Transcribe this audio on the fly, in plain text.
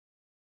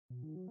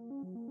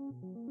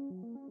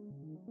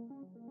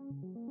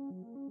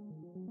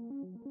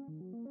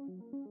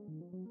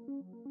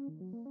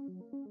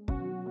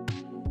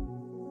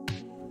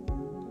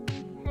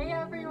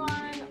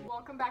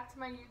back to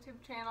my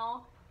YouTube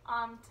channel.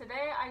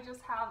 Today I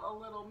just have a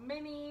little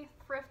mini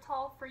thrift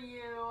haul for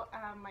you.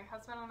 My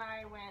husband and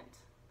I went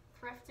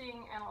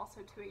thrifting and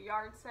also to a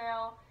yard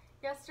sale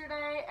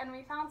yesterday, and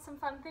we found some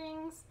fun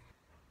things.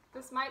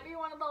 This might be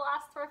one of the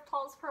last thrift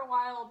hauls for a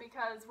while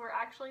because we're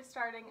actually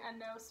starting a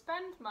no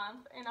spend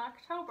month in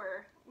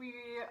October. We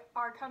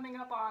are coming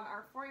up on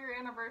our 4-year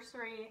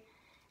anniversary,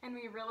 and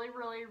we really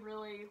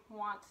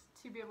want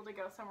to be able to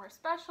go somewhere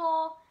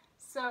special.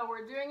 So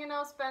we're doing a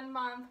no spend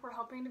month. We're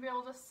hoping to be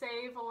able to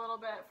save a little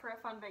bit for a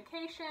fun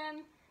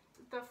vacation.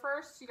 The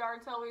first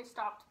yard sale we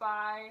stopped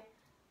by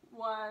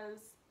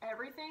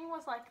everything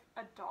was like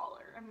 $1.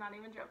 I'm not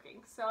even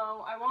joking.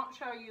 So I won't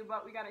show you,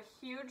 but we got a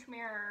huge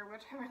mirror,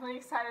 which I'm really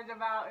excited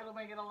about. It'll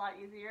make it a lot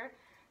easier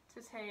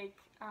to take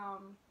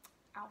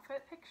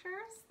outfit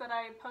pictures that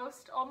I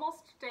post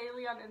almost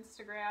daily on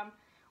Instagram.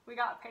 We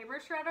got paper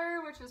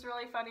shredder, which is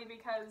really funny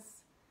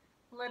because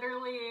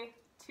literally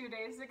 2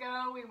 days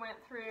ago we went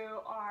through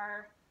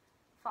our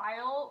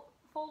file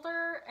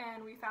folder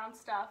and we found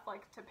stuff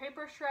like to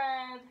paper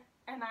shred,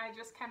 and I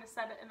just kind of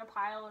set it in a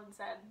pile and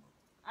said,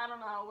 I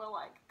don't know, we'll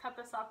like cut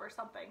this up or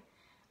something.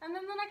 And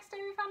then the next day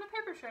we found a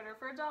paper shredder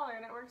for $1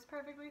 and it works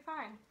perfectly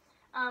fine.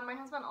 My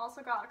husband also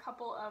got a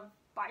couple of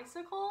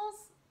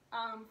bicycles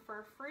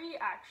for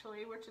free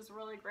actually, which is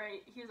really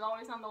great. He's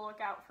always on the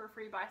lookout for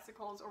free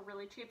bicycles or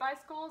really cheap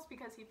bicycles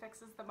because he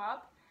fixes them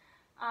up,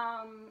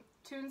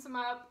 tunes them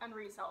up, and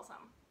resells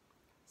them.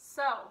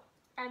 So,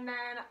 and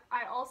then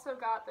I also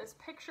got this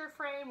picture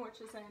frame, which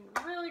is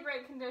in really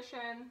great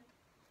condition.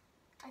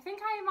 I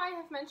think I might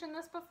have mentioned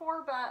this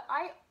before, but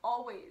I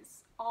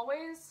always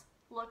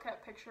look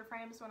at picture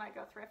frames when I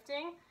go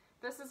thrifting.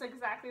 This is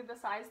exactly the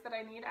size that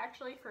I need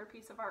actually for a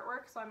piece of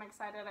artwork, so I'm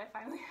excited I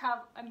finally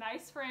have a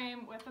nice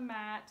frame with a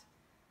mat.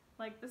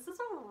 Like, this is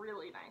a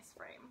really nice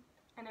frame,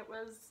 and it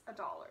was $1.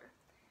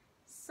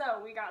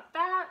 So we got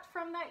that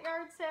from that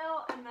yard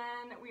sale, and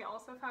then we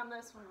also found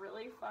this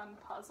really fun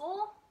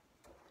puzzle.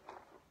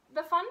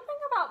 The fun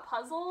thing about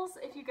puzzles,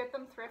 if you get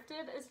them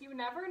thrifted, is you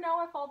never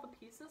know if all the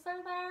pieces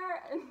are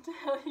there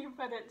until you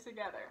put it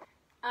together.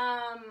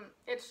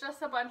 It's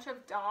just a bunch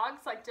of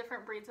dogs, like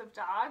different breeds of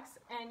dogs,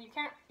 and you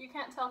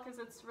can't tell because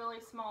it's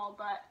really small,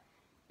 but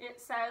it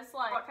says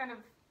like what kind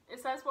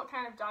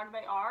of dog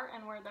they are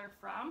and where they're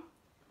from,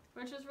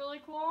 which is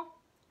really cool.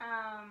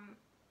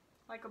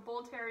 Like a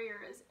bull terrier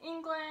is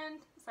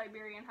England,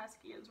 Siberian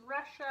husky is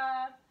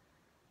Russia,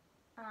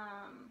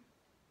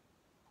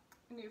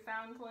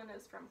 Newfoundland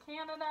is from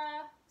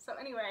Canada. So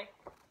anyway,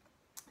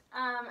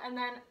 and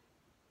then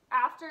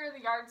after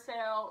the yard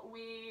sale,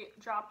 we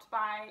dropped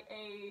by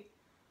a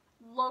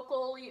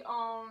locally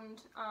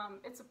owned,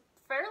 it's a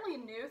fairly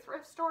new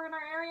thrift store in our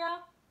area,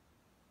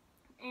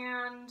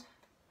 and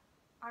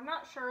I'm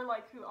not sure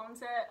like who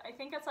owns it. I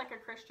think it's like a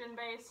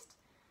Christian-based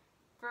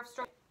thrift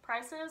store.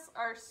 Prices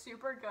are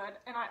super good,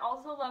 and I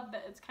also love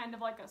that it's kind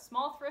of like a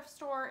small thrift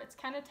store. It's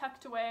kind of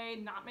tucked away,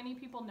 not many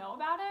people know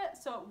about it,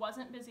 so it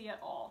wasn't busy at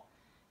all.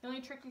 The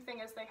only tricky thing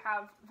is they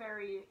have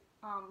very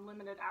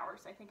limited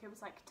hours. I think it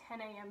was like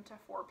 10 a.m. to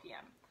 4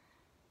 p.m.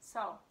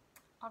 So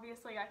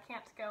obviously I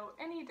can't go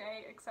any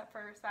day except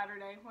for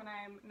Saturday when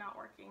I'm not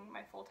working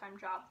my full-time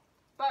job.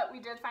 But we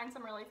did find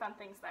some really fun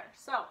things there.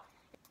 So,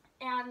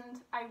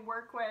 and I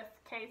work with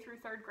K through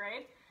 3rd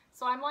grade,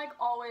 so I'm like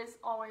always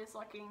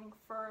looking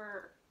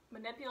for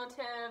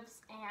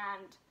manipulatives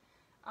and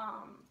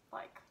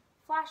like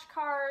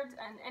flashcards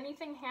and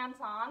anything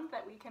hands-on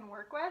that we can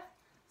work with.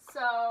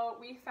 So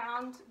we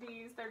found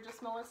these. They're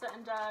just Melissa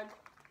and Doug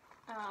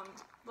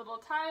little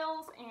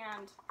tiles,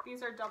 and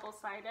these are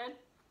double-sided.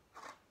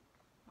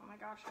 Oh my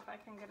gosh, if I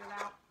can get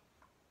it out.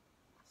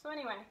 So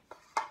anyway,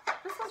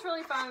 this was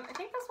really fun. I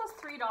think this was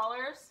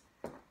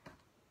 $3.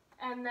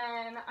 And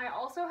then I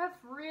also have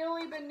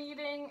really been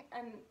needing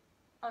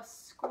a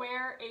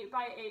square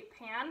 8x8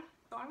 pan.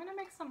 So I'm gonna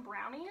make some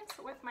brownies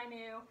with my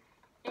new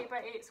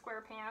 8x8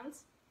 square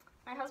pans.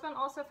 My husband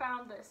also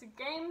found this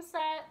game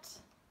set,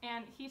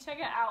 and he took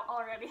it out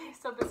already.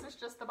 So this is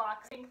just the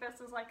box. I think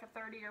this is like a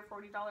 $30 or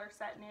 $40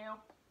 set new,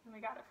 and we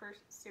got it for a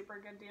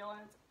super good deal,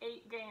 and it's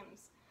 8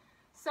 games.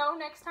 So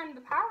next time the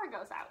power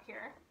goes out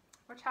here,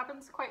 which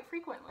happens quite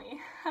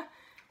frequently, that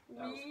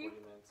was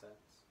 49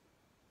 cents.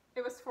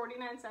 It was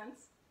 49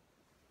 cents.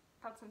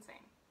 That's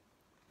insane.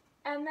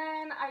 And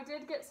then I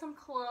did get some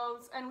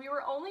clothes, and we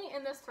were only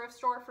in this thrift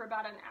store for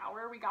about an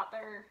hour. We got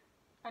there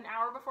an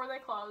hour before they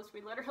closed.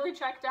 We literally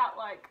checked out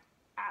like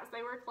as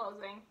they were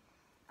closing.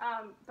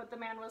 But the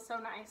man was so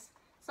nice.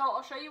 So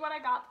I'll show you what I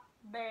got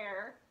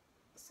there.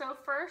 So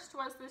first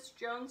was this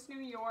Jones, New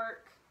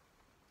York,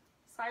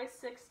 size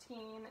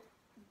 16,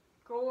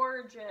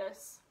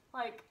 gorgeous.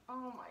 Like,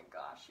 oh my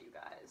gosh, you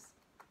guys.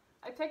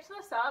 I picked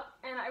this up,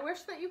 and I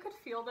wish that you could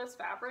feel this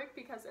fabric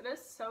because it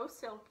is so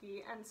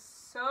silky and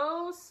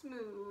so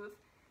smooth.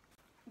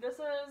 This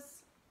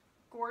is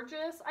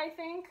gorgeous, I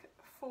think,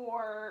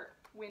 for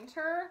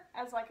winter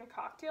as like a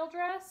cocktail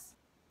dress.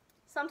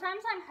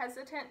 Sometimes I'm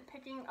hesitant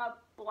picking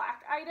up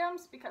black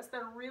items because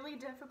they're really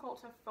difficult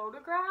to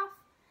photograph.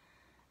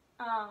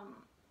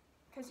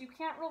 because you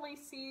can't really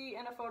see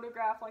in a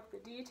photograph like the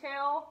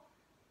detail,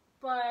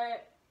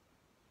 but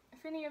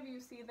if any of you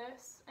see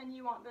this and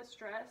you want this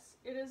dress,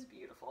 it is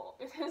beautiful.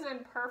 It is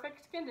in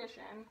perfect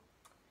condition,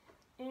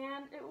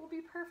 and it will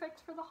be perfect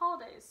for the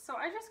holidays. So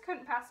I just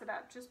couldn't pass it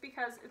up, just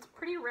because it's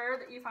pretty rare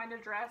that you find a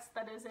dress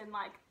that is in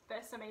like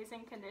this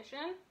amazing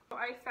condition. So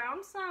I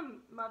found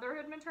some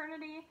motherhood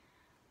maternity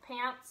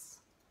pants.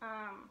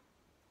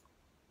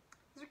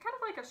 These are kind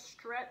of like a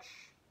stretch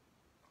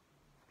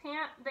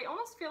pant. They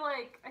almost feel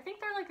like, I think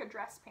they're like a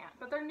dress pant,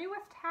 but they're new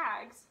with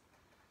tags.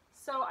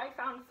 So I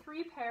found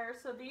 3 pairs.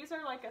 So these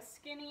are like a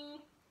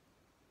skinny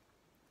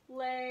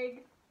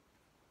leg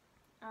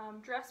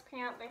dress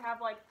pant. They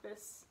have like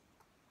this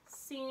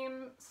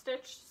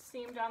stitched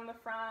seam down the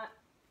front,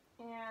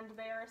 and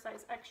they are a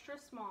size extra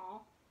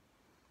small.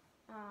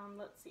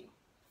 Let's see,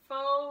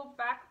 faux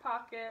back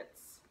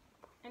pockets.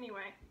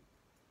 Anyway,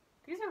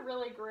 these are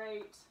really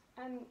great,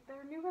 and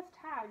they're new with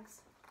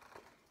tags.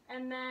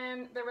 And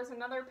then there was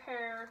another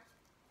pair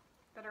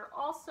that are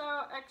also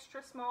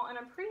extra small, and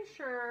I'm pretty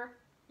sure,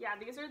 yeah,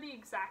 these are the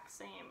exact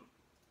same.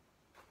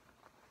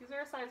 These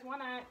are a size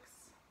 1X,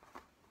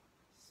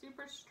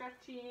 super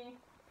stretchy,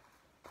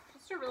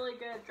 just a really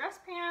good dress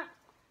pant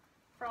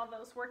for all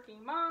those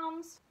working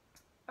moms.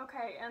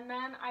 Okay, and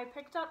then I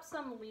picked up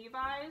some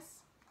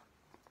Levi's.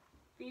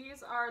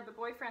 These are the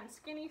boyfriend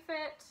skinny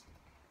fit,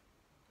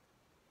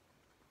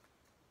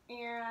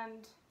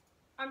 and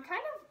I'm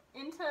kind of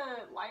into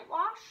light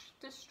wash,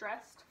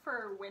 distressed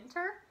for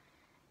winter,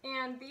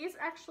 and these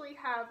actually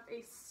have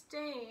a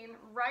stain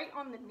right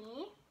on the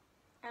knee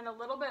and a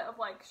little bit of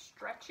like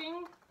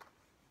stretching,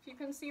 if you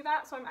can see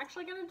that. So I'm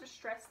actually going to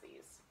distress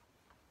these.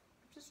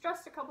 I've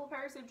distressed a couple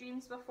pairs of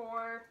jeans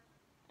before,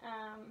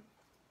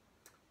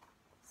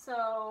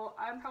 so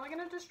I'm probably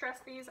going to distress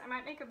these. I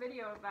might make a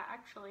video of that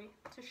actually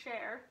to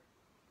share.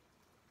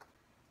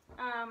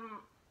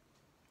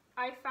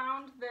 I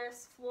found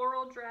this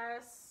floral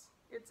dress.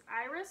 It's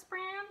Iris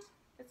brand.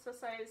 It's a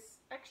size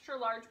extra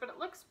large, but it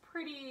looks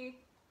pretty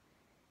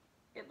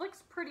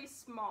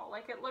small.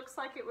 Like, it looks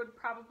like it would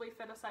probably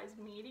fit a size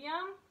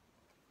medium.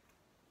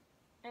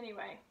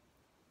 Anyway,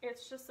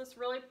 it's just this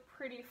really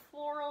pretty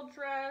floral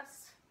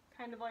dress,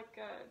 kind of like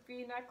a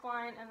V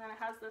neckline, and then it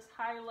has this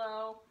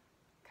high-low,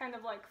 kind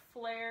of like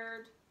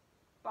flared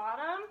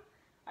bottom.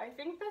 I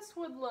think this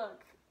would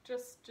look,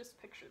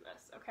 just picture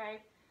this,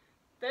 okay?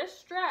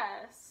 This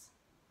dress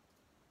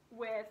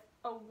with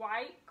a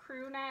white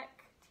crew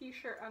neck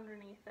t-shirt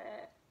underneath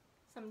it,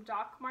 some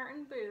Doc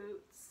Marten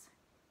boots,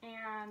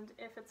 and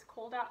if it's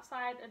cold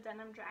outside, a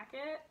denim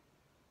jacket.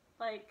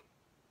 Like,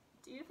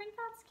 do you think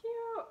that's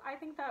cute? I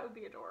think that would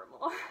be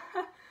adorable.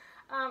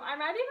 I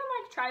might even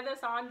like try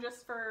this on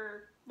just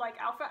for like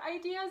outfit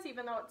ideas,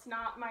 even though it's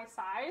not my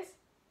size,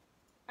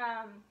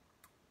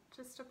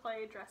 just to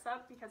play dress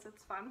up because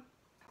it's fun.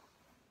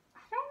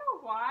 I don't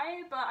know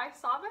why, but I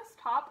saw this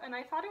top and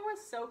I thought it was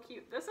so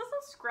cute. This is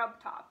a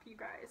scrub top, you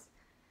guys.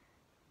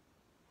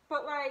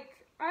 But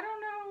like, I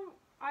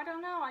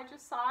don't know, I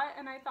just saw it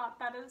and I thought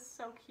that is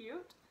so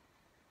cute.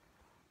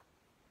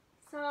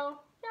 So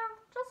yeah,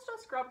 just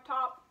a scrub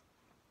top.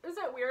 Is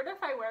it weird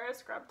if I wear a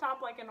scrub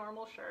top like a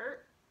normal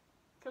shirt?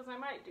 Because I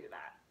might do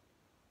that.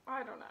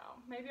 I don't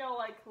know. Maybe I'll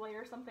like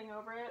layer something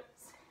over it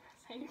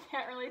so you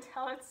can't really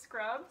tell it's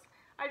scrubs.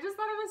 I just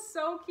thought it was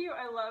so cute.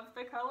 I love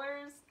the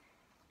colors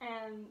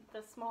and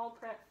the small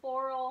print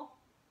floral.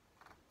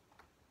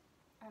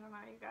 I don't know,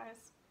 you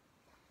guys.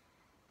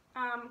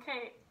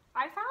 Okay,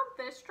 I found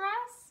this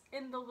dress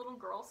in the little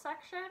girl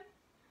section.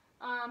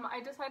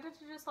 I decided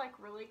to just like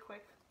really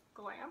quick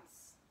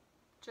glance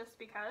just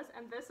because,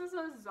 and this is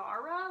a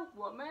Zara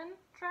woman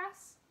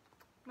dress.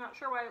 I'm not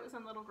sure why it was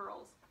in little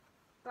girls,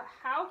 but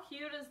how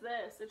cute is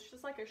this? It's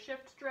just like a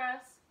shift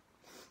dress.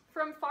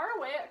 From far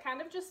away it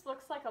kind of just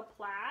looks like a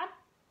plaid,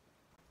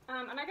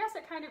 and I guess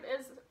it kind of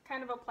is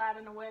kind of a plaid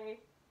in a way.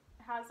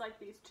 It has like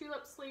these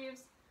tulip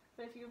sleeves,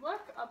 but if you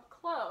look up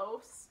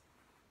close,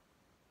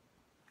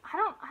 I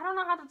don't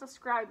know how to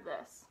describe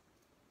this.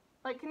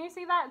 Like, can you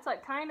see that? It's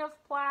like kind of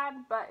plaid,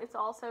 but it's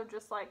also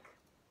just like,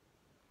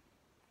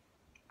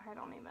 I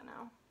don't even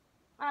know.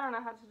 I don't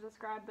know how to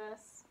describe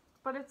this,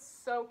 but it's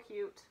so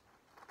cute.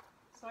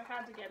 So I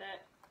had to get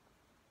it.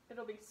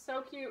 It'll be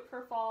so cute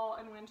for fall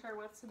and winter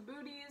with some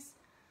booties.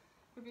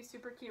 It would be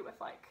super cute with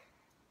like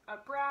a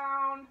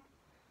brown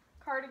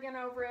cardigan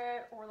over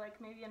it, or like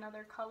maybe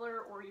another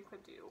color, or you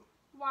could do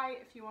white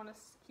if you want to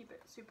keep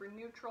it super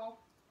neutral.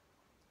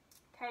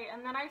 Okay,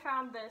 and then I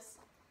found this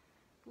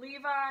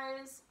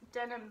Levi's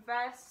denim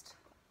vest.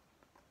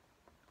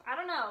 I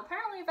don't know,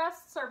 apparently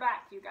vests are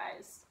back, you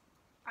guys.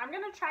 I'm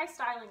gonna try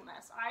styling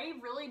this. I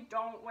really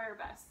don't wear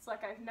vests.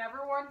 Like, I've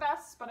never worn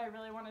vests, but I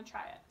really want to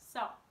try it.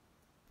 So,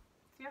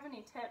 if you have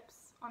any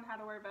tips on how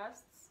to wear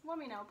vests, let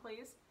me know,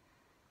 please.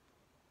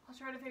 I'll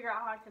try to figure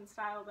out how I can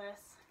style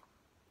this.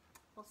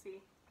 We'll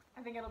see.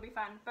 I think it'll be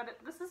fun. But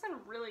this is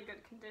in really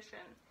good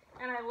condition,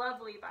 and I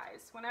love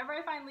Levi's. Whenever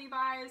I find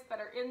Levi's that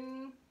are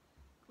in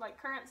like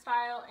current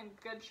style and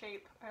good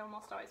shape, I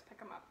almost always pick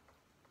them up.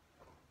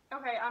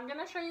 Okay, I'm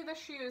gonna show you the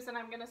shoes and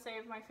I'm gonna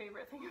save my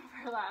favorite thing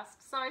for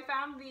last. So I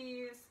found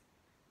these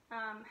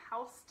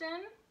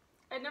Houston.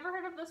 I'd never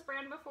heard of this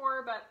brand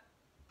before, but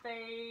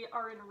they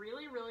are in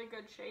really, really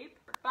good shape.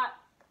 But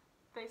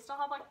they still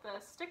have like the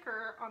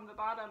sticker on the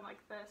bottom,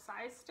 like the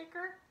size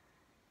sticker.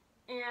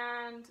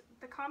 And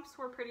the comps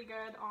were pretty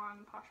good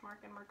on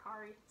Poshmark and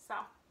Mercari. So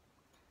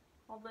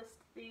I'll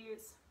list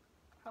these,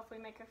 hopefully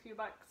make a few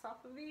bucks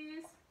off of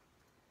these.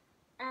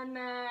 And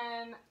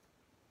then,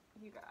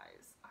 you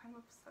guys, I'm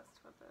obsessed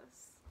with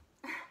this,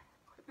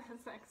 with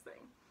this next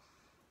thing.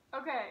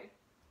 Okay,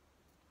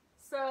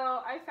 so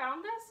I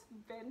found this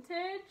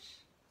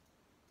vintage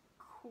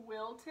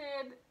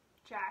quilted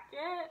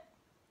jacket,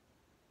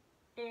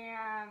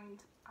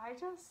 and I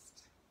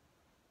just,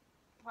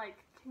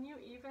 like, can you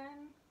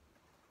even,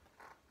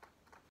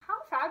 how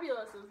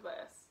fabulous is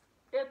this?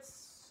 It's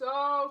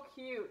so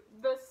cute.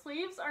 The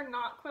sleeves are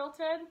not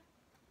quilted,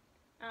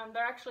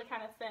 they're actually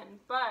kind of thin,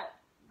 but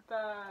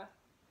the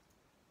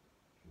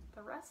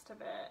rest of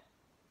it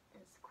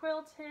is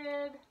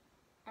quilted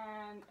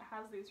and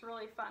has these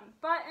really fun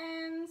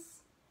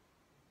buttons,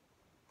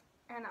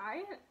 and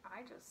I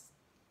just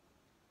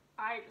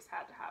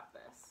had to have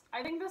this.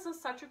 I think this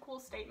is such a cool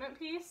statement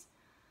piece.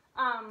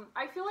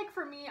 I feel like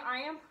for me,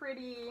 I'm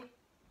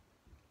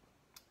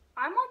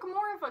like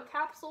more of a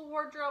capsule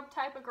wardrobe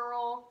type of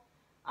girl.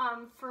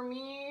 For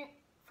me,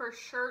 for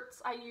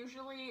shirts, I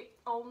usually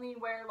only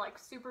wear like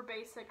super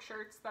basic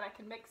shirts that I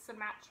can mix and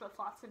match with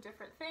lots of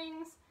different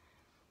things.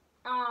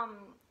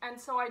 And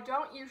so I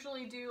don't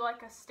usually do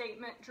like a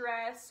statement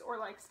dress or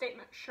like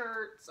statement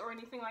shirts or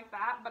anything like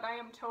that, but I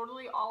am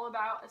totally all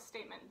about a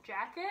statement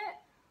jacket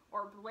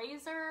or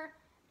blazer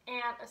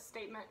and a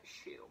statement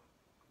shoe.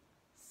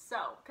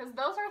 So, because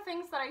those are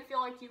things that I feel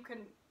like you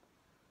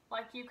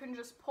can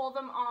just pull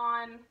them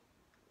on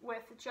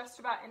with just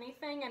about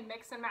anything and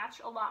mix and match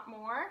a lot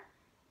more,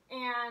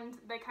 and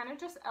they kind of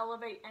just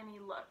elevate any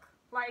look.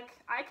 Like,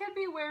 I could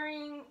be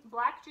wearing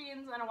black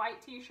jeans and a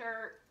white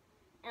t-shirt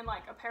and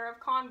like a pair of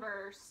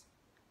Converse,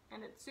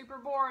 and it's super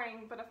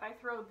boring, but if I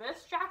throw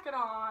this jacket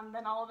on,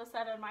 then all of a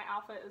sudden my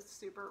outfit is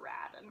super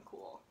rad and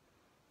cool.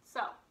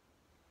 So,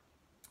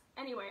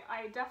 anyway,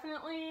 I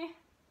definitely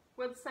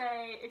would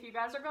say if you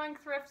guys are going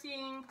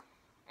thrifting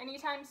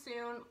anytime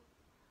soon,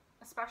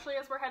 especially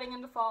as we're heading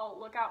into fall,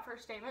 look out for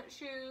statement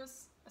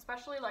shoes,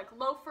 especially like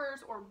loafers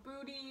or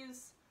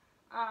booties.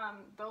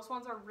 Those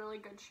ones are really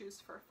good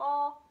shoes for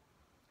fall,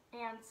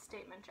 and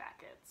statement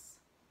jackets,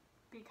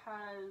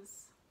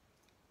 because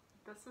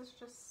this is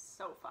just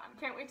so fun.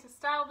 Can't wait to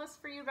style this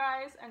for you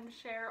guys and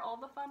share all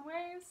the fun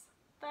ways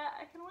that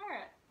I can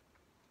wear it.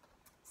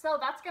 So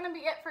that's gonna be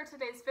it for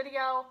today's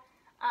video.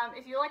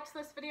 If you liked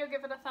this video,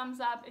 give it a thumbs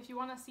up. If you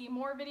want to see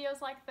more videos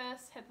like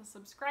this, hit the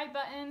subscribe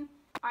button.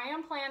 I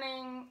am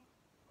planning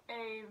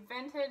a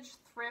vintage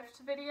thrift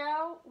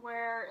video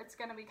where it's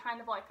going to be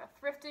kind of like a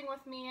thrifting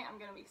with me. I'm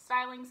going to be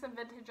styling some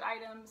vintage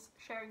items,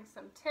 sharing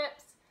some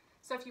tips.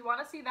 So if you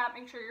want to see that,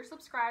 make sure you're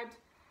subscribed.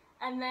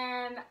 And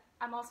then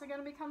I'm also going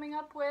to be coming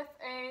up with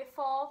a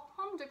fall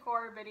home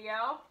decor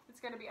video. It's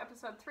going to be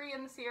episode 3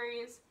 in the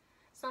series.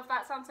 So if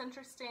that sounds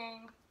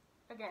interesting,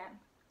 again,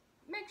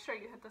 make sure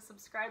you hit the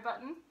subscribe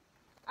button.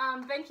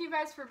 Thank you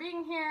guys for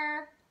being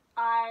here.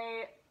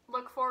 I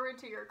look forward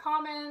to your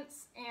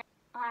comments, and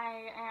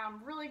I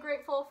am really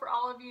grateful for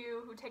all of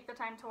you who take the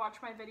time to watch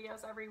my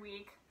videos every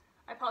week.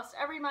 I post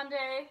every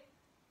Monday.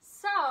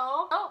 So,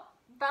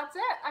 that's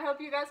it. I hope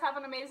you guys have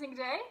an amazing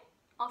day.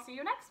 I'll see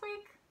you next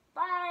week.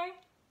 Bye.